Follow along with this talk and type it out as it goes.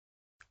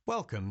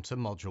Welcome to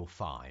Module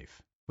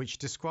 5, which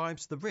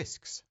describes the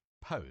risks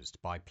posed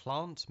by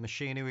plant,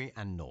 machinery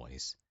and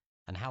noise,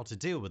 and how to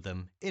deal with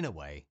them in a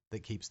way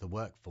that keeps the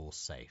workforce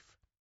safe.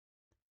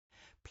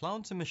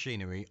 Plant and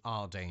machinery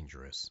are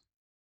dangerous.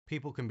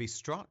 People can be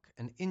struck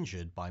and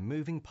injured by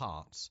moving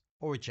parts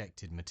or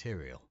ejected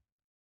material.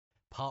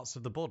 Parts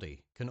of the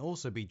body can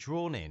also be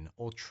drawn in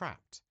or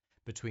trapped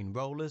between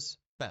rollers,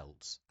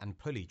 belts and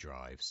pulley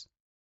drives.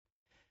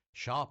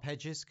 Sharp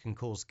edges can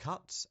cause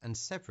cuts and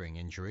severing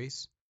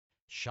injuries.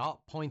 Sharp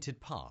pointed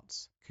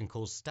parts can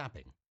cause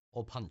stabbing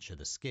or puncture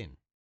the skin.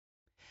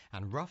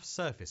 And rough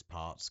surface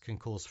parts can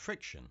cause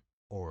friction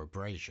or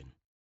abrasion.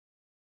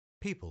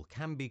 People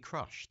can be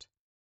crushed,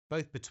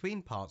 both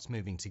between parts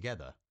moving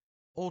together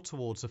or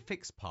towards a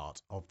fixed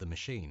part of the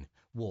machine,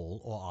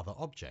 wall or other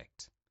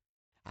object.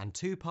 And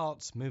two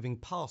parts moving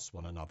past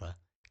one another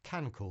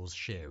can cause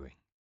shearing.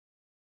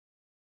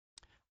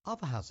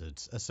 Other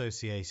hazards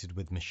associated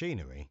with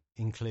machinery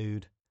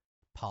include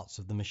parts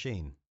of the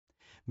machine.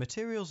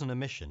 Materials and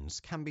emissions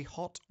can be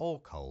hot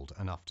or cold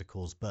enough to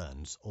cause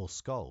burns or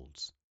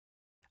scalds.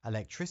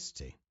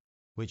 Electricity,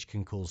 which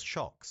can cause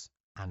shocks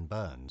and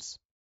burns.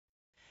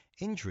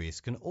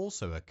 Injuries can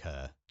also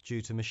occur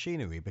due to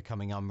machinery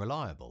becoming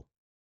unreliable,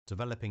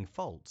 developing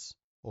faults,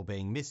 or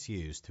being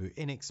misused through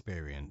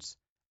inexperience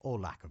or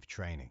lack of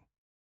training.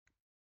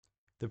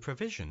 The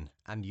provision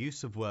and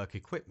use of work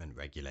equipment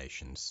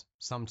regulations,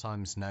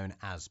 sometimes known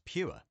as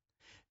PUER,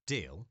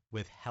 deal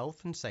with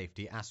health and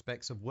safety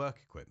aspects of work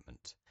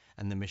equipment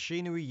and the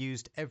machinery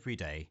used every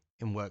day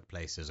in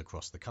workplaces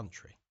across the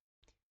country.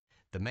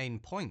 The main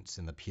points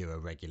in the PUER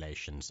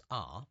regulations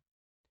are: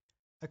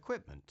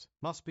 equipment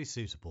must be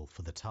suitable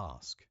for the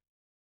task.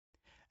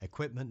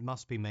 Equipment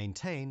must be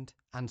maintained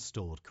and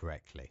stored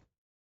correctly.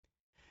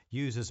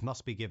 Users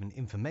must be given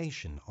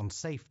information on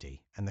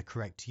safety and the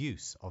correct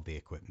use of the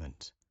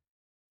equipment.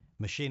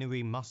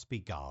 Machinery must be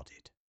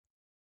guarded.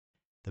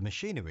 The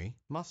machinery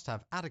must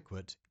have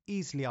adequate,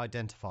 easily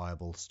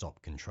identifiable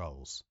stop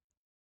controls.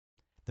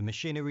 The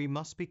machinery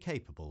must be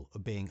capable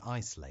of being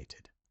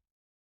isolated.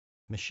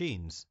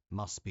 Machines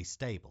must be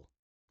stable.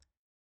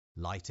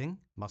 Lighting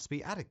must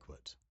be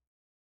adequate.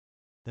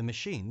 The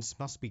machines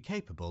must be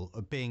capable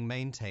of being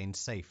maintained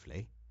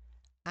safely,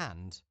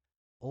 and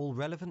all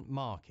relevant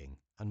marking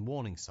and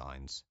warning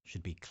signs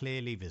should be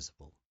clearly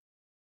visible.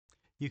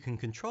 You can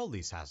control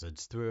these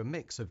hazards through a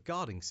mix of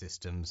guarding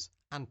systems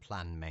and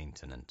planned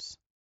maintenance.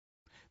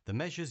 The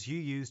measures you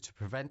use to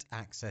prevent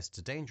access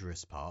to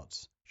dangerous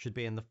parts should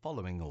be in the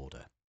following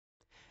order.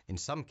 In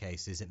some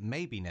cases, it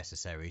may be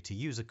necessary to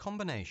use a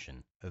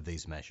combination of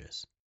these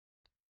measures.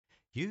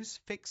 Use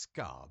fixed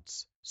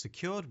guards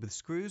secured with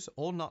screws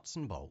or nuts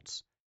and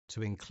bolts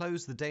to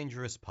enclose the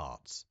dangerous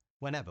parts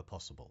whenever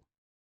possible.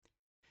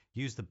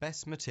 Use the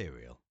best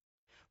material.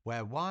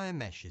 Where wire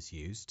mesh is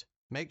used,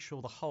 make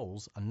sure the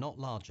holes are not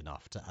large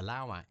enough to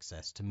allow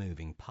access to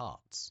moving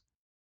parts.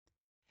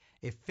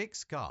 If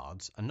fixed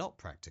guards are not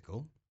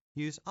practical,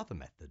 use other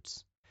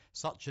methods,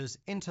 such as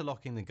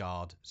interlocking the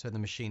guard so the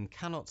machine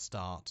cannot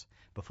start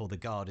before the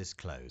guard is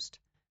closed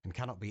and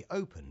cannot be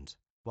opened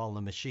while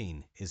the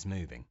machine is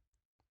moving.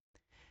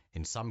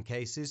 In some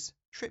cases,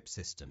 trip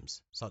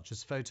systems, such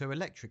as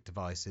photoelectric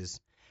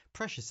devices,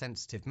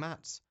 pressure-sensitive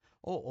mats,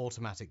 or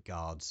automatic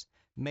guards,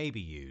 may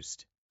be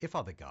used if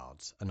other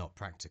guards are not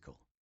practical.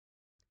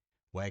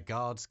 Where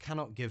guards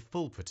cannot give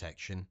full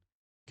protection,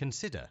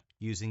 consider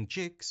using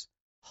jigs,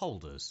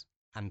 holders,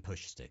 and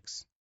push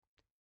sticks.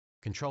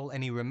 Control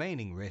any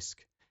remaining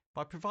risk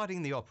by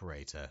providing the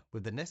operator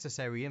with the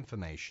necessary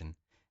information,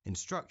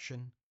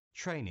 instruction,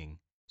 training,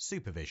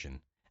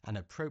 supervision, and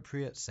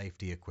appropriate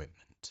safety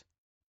equipment.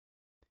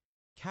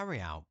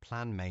 Carry out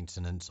planned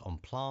maintenance on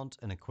plant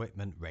and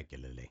equipment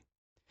regularly.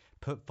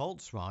 Put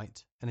faults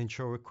right and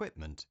ensure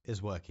equipment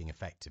is working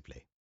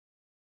effectively.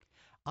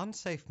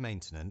 Unsafe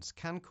maintenance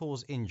can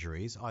cause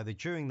injuries either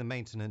during the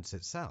maintenance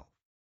itself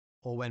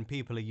or when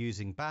people are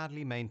using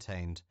badly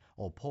maintained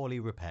or poorly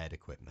repaired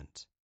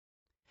equipment.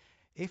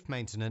 If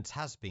maintenance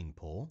has been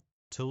poor,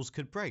 tools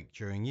could break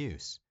during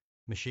use,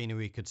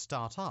 machinery could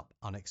start up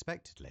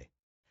unexpectedly,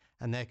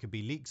 and there could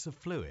be leaks of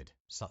fluid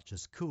such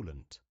as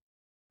coolant.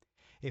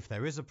 If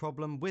there is a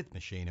problem with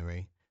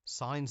machinery,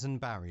 signs and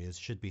barriers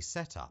should be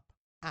set up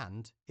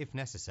and, if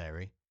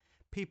necessary,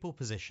 people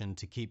positioned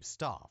to keep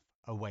staff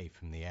away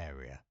from the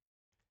area.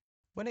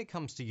 When it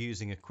comes to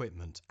using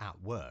equipment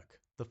at work,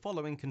 the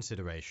following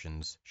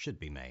considerations should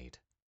be made.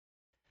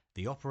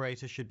 The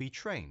operator should be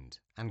trained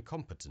and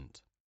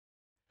competent.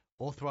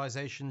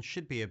 Authorization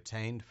should be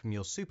obtained from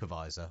your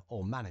supervisor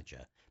or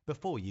manager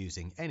before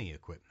using any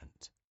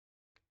equipment.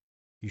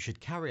 You should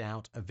carry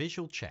out a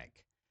visual check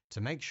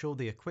to make sure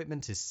the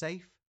equipment is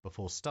safe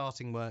before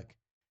starting work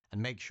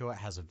and make sure it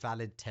has a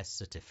valid test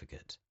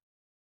certificate.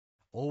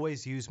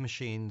 Always use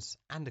machines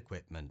and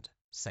equipment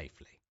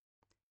safely.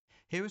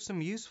 Here are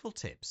some useful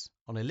tips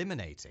on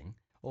eliminating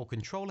or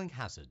controlling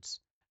hazards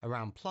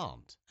around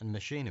plant and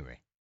machinery.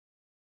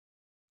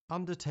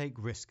 Undertake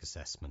risk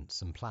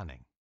assessments and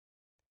planning.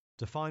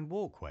 Define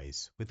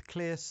walkways with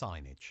clear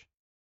signage.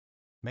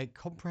 Make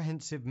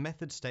comprehensive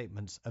method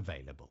statements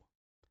available.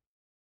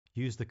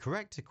 Use the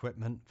correct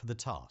equipment for the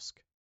task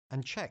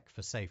and check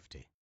for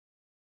safety.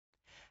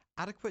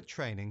 Adequate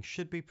training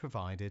should be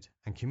provided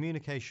and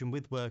communication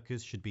with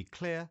workers should be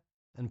clear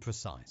and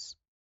precise.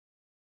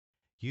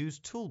 Use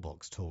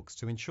toolbox talks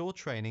to ensure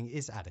training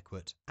is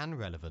adequate and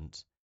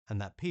relevant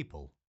and that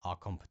people are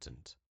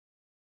competent.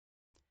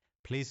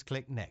 Please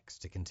click Next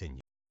to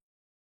continue.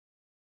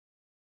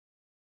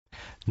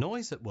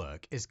 Noise at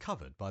work is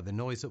covered by the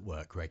Noise at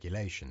Work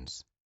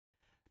regulations.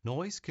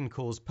 Noise can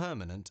cause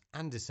permanent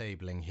and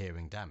disabling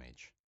hearing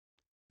damage.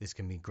 This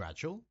can be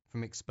gradual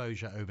from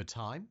exposure over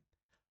time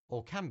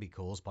or can be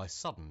caused by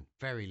sudden,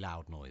 very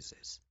loud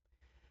noises.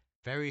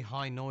 Very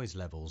high noise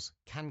levels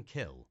can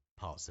kill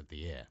parts of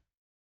the ear.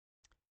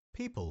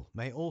 People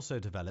may also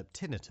develop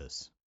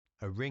tinnitus,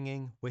 a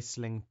ringing,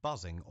 whistling,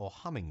 buzzing or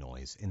humming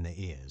noise in the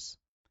ears.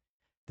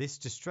 This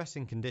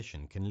distressing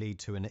condition can lead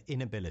to an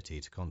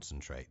inability to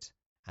concentrate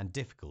and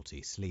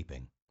difficulty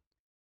sleeping.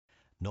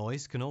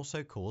 Noise can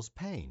also cause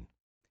pain.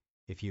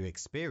 If you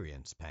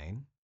experience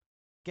pain,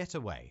 get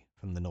away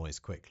from the noise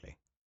quickly.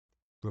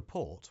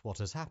 Report what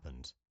has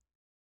happened.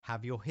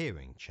 Have your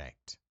hearing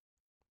checked.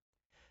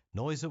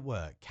 Noise at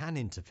work can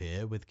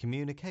interfere with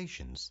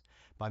communications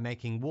by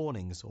making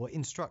warnings or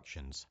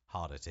instructions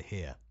harder to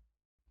hear.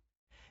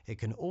 It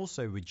can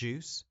also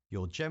reduce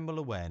your general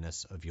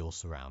awareness of your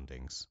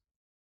surroundings.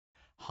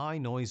 High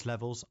noise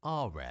levels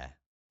are rare,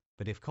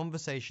 but if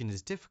conversation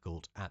is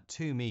difficult at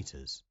 2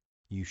 meters,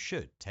 you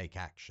should take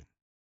action.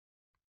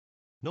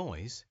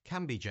 Noise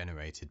can be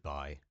generated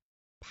by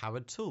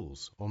powered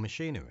tools or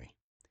machinery,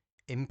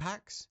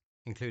 impacts,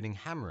 including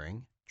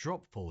hammering,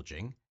 drop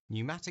forging,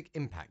 pneumatic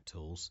impact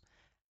tools,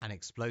 and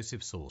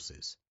explosive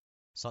sources,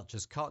 such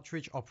as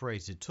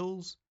cartridge-operated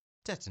tools,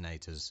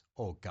 detonators,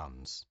 or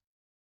guns.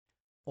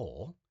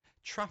 Or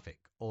traffic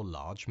or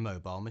large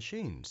mobile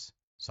machines,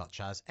 such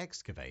as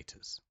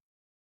excavators.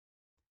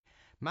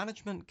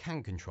 Management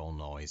can control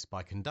noise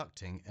by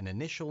conducting an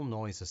initial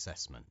noise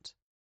assessment.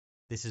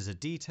 This is a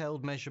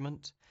detailed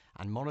measurement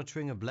and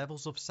monitoring of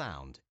levels of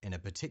sound in a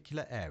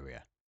particular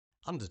area,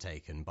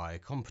 undertaken by a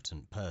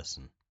competent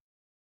person.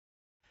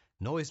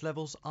 Noise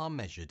levels are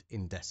measured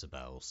in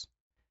decibels.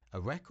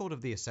 A record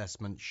of the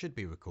assessment should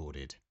be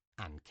recorded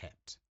and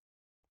kept.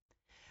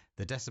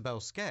 The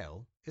decibel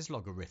scale is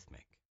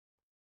logarithmic.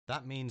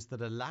 That means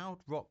that a loud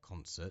rock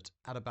concert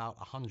at about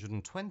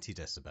 120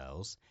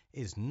 decibels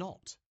is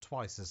not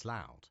twice as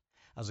loud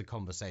as a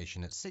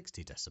conversation at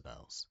 60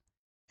 decibels.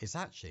 It's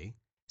actually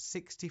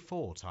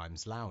 64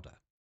 times louder.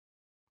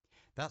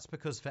 That's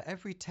because for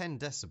every 10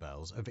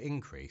 decibels of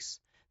increase,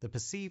 the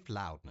perceived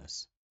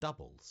loudness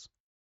doubles.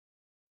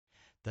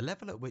 The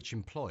level at which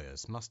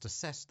employers must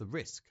assess the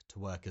risk to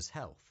workers'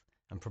 health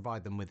and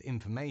provide them with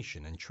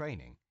information and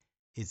training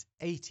is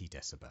 80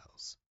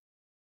 decibels.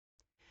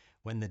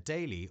 When the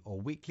daily or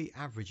weekly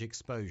average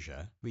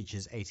exposure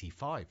reaches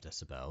 85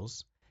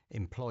 decibels,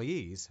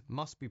 employees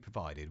must be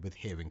provided with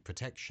hearing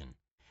protection,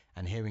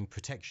 and hearing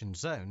protection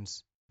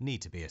zones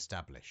need to be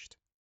established.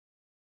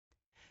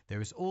 There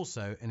is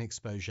also an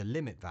exposure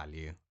limit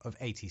value of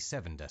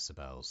 87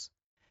 decibels,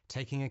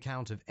 taking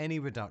account of any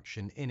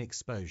reduction in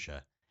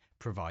exposure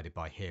provided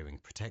by hearing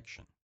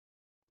protection.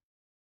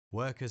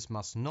 Workers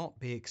must not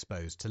be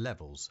exposed to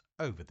levels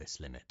over this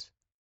limit.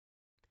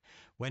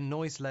 When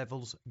noise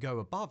levels go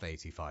above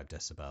 85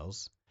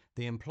 decibels,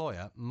 the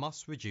employer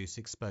must reduce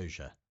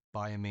exposure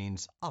by a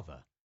means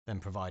other than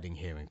providing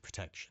hearing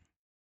protection.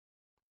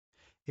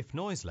 If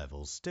noise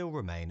levels still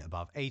remain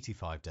above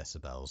 85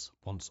 decibels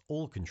once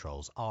all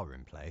controls are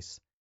in place,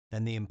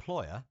 then the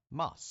employer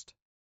must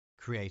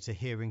create a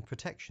hearing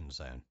protection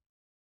zone,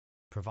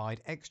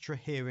 provide extra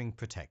hearing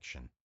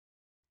protection,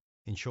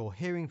 ensure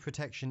hearing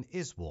protection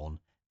is worn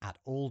at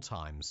all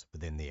times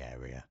within the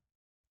area.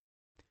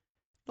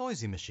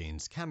 Noisy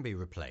machines can be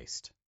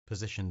replaced,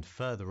 positioned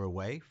further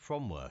away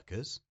from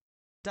workers,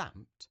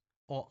 damped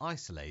or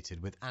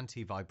isolated with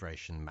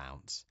anti-vibration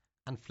mounts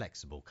and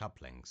flexible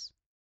couplings.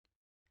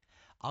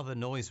 Other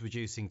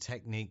noise-reducing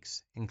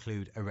techniques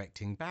include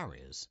erecting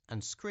barriers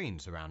and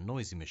screens around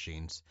noisy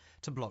machines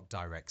to block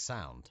direct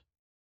sound,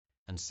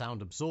 and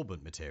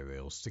sound-absorbent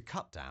materials to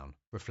cut down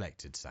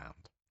reflected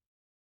sound.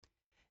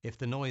 If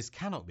the noise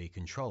cannot be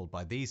controlled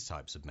by these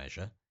types of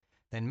measure,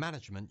 then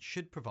management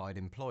should provide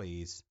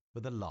employees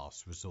with a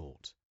last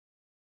resort,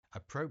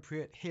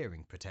 appropriate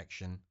hearing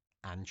protection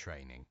and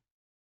training.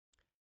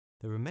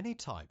 There are many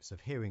types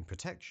of hearing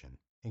protection,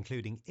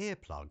 including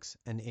earplugs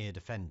and ear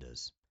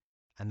defenders,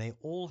 and they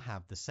all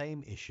have the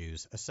same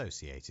issues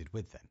associated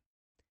with them.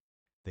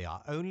 They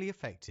are only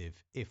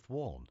effective if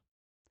worn.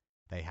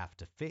 They have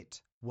to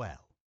fit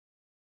well.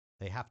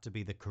 They have to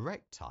be the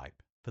correct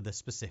type for the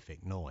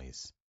specific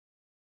noise.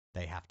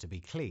 They have to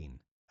be clean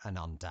and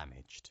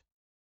undamaged.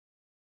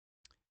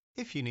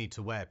 If you need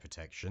to wear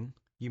protection,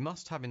 you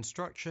must have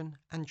instruction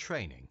and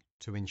training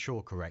to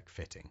ensure correct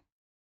fitting.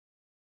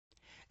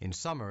 In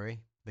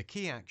summary, the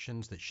key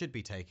actions that should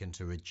be taken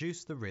to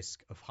reduce the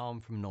risk of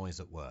harm from noise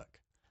at work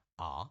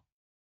are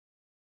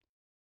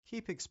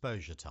Keep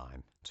exposure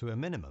time to a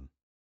minimum.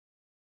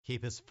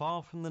 Keep as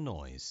far from the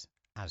noise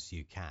as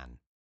you can.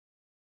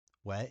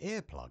 Wear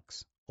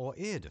earplugs or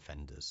ear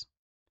defenders.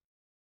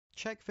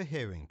 Check for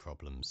hearing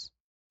problems.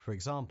 For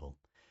example,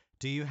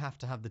 do you have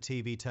to have the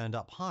TV turned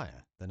up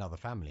higher than other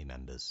family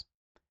members?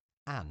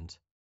 And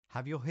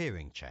have your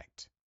hearing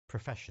checked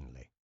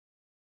professionally.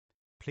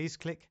 Please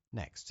click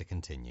Next to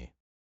continue.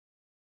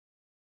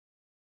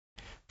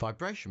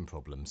 Vibration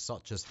problems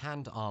such as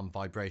hand-arm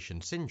vibration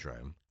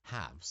syndrome,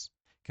 HAVS,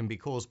 can be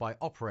caused by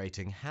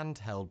operating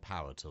handheld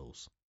power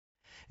tools.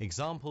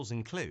 Examples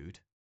include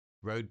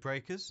road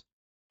breakers,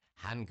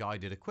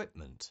 hand-guided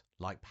equipment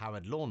like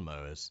powered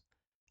lawnmowers,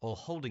 or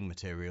holding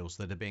materials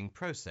that are being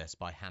processed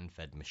by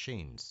hand-fed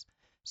machines,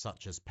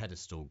 such as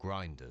pedestal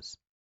grinders.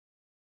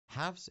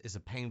 HAVS is a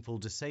painful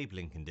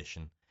disabling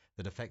condition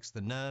that affects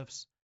the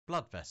nerves,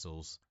 blood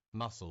vessels,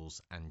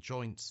 muscles and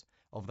joints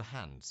of the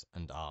hands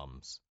and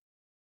arms.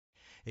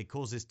 It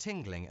causes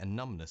tingling and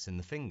numbness in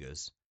the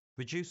fingers,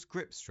 reduced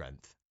grip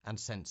strength and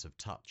sense of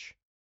touch.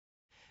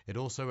 It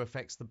also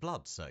affects the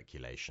blood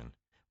circulation,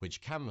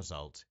 which can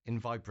result in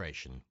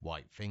vibration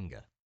white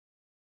finger.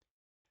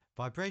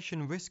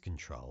 Vibration risk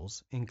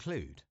controls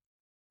include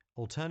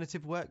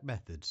alternative work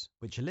methods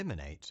which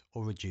eliminate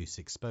or reduce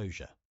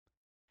exposure,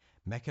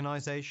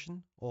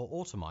 mechanization or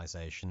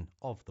automation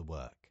of the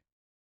work.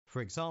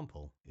 For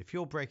example, if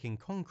you're breaking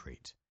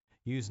concrete,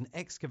 use an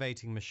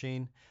excavating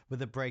machine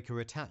with a breaker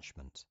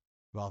attachment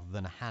rather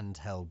than a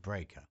handheld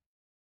breaker.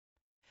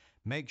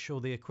 Make sure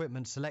the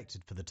equipment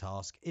selected for the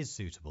task is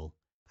suitable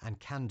and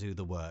can do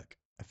the work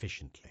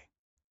efficiently.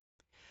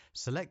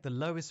 Select the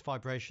lowest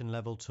vibration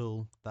level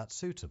tool that's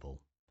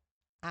suitable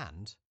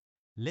and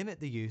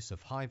limit the use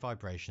of high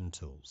vibration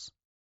tools.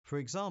 For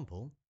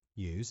example,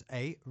 use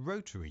a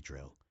rotary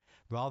drill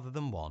rather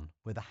than one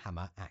with a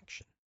hammer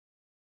action.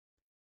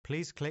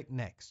 Please click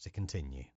Next to continue.